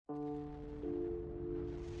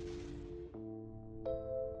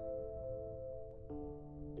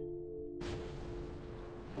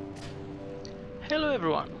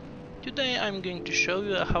everyone! Today I'm going to show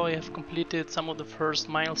you how I have completed some of the first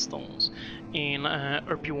milestones in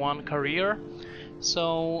RP-1 career.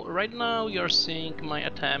 So right now you're seeing my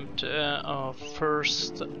attempt of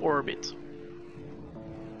first orbit.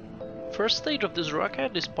 First stage of this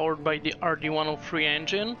rocket is powered by the RD-103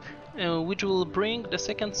 engine, which will bring the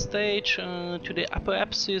second stage to the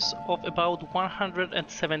apoapsis of about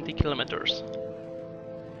 170 kilometers.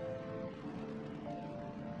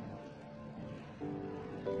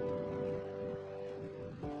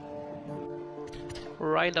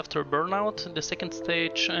 Right after burnout, the second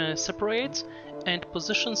stage separates and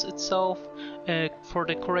positions itself for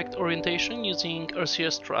the correct orientation using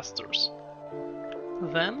RSS thrusters.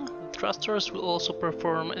 Then, the thrusters will also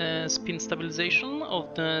perform spin stabilization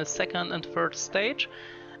of the second and third stage,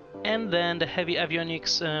 and then the heavy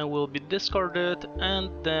avionics will be discarded and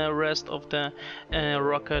the rest of the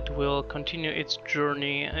rocket will continue its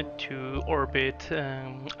journey to orbit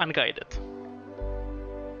unguided.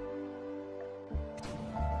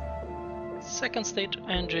 Second stage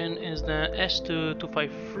engine is the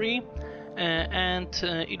S2253 and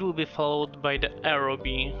it will be followed by the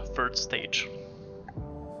aerobie third stage.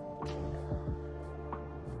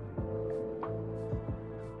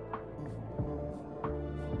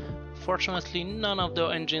 Fortunately, none of the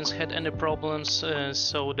engines had any problems,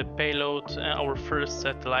 so the payload, our first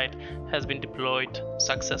satellite, has been deployed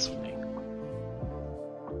successfully.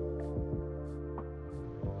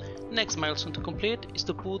 Next milestone to complete is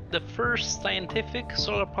to put the first scientific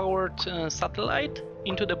solar-powered satellite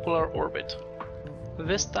into the polar orbit.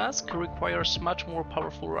 This task requires much more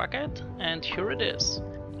powerful rocket, and here it is.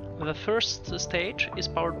 The first stage is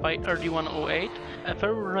powered by RD-108, a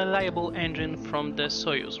very reliable engine from the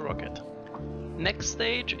Soyuz rocket. Next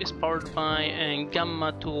stage is powered by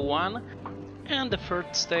Gamma 201, and the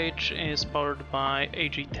third stage is powered by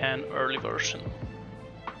AG-10 early version.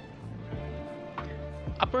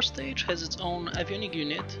 Upper stage has its own avionic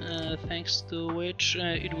unit, thanks to which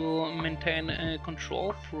it will maintain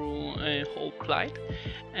control through a whole flight,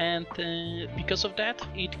 and because of that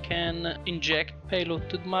it can inject payload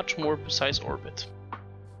to much more precise orbit.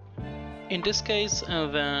 In this case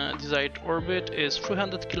the desired orbit is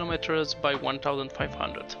 300 km by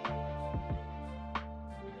 1500.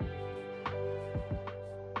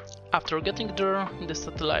 After getting there, the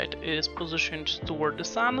satellite is positioned toward the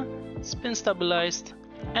Sun, spin stabilized,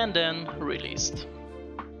 and then released.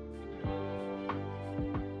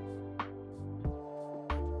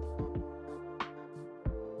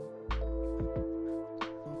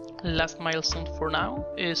 Last milestone for now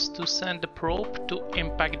is to send the probe to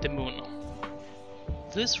impact the Moon.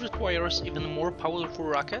 This requires even more powerful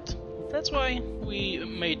rocket, that's why we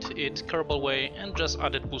made it Kerbal way and just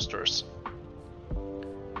added boosters.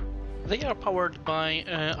 They are powered by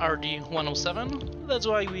RD-107, that's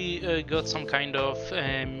why we got some kind of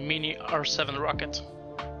mini R7 rocket.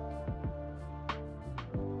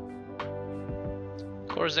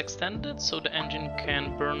 Course extended so the engine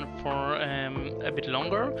can burn for a bit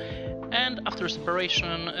longer, and after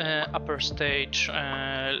separation upper stage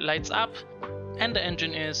lights up and the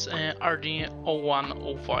engine is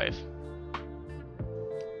RD-0105.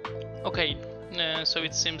 Okay. So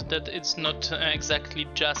it seems that it's not exactly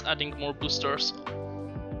just adding more boosters.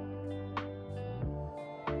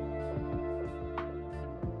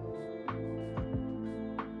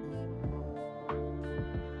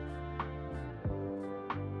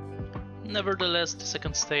 Nevertheless, the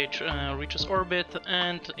second stage reaches orbit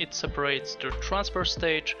and it separates the transfer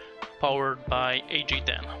stage powered by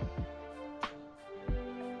AG-10.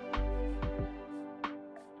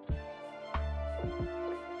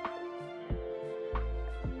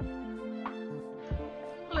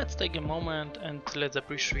 Let's take a moment and let's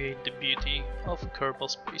appreciate the beauty of Kerbal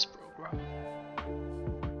Space Program.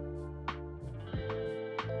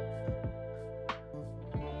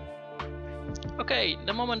 Okay,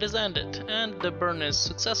 the moment is ended and the burn is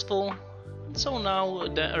successful, so now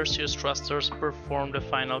the RSS thrusters perform the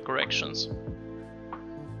final corrections.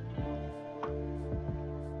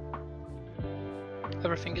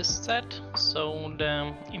 Everything is set, so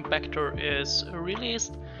the Impactor is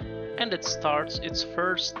released and it starts its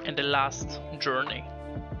first and the last journey.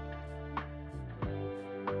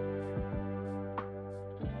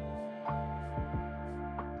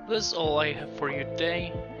 This is all I have for you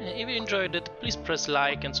today. If you enjoyed it, please press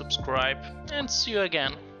like and subscribe, and see you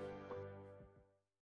again.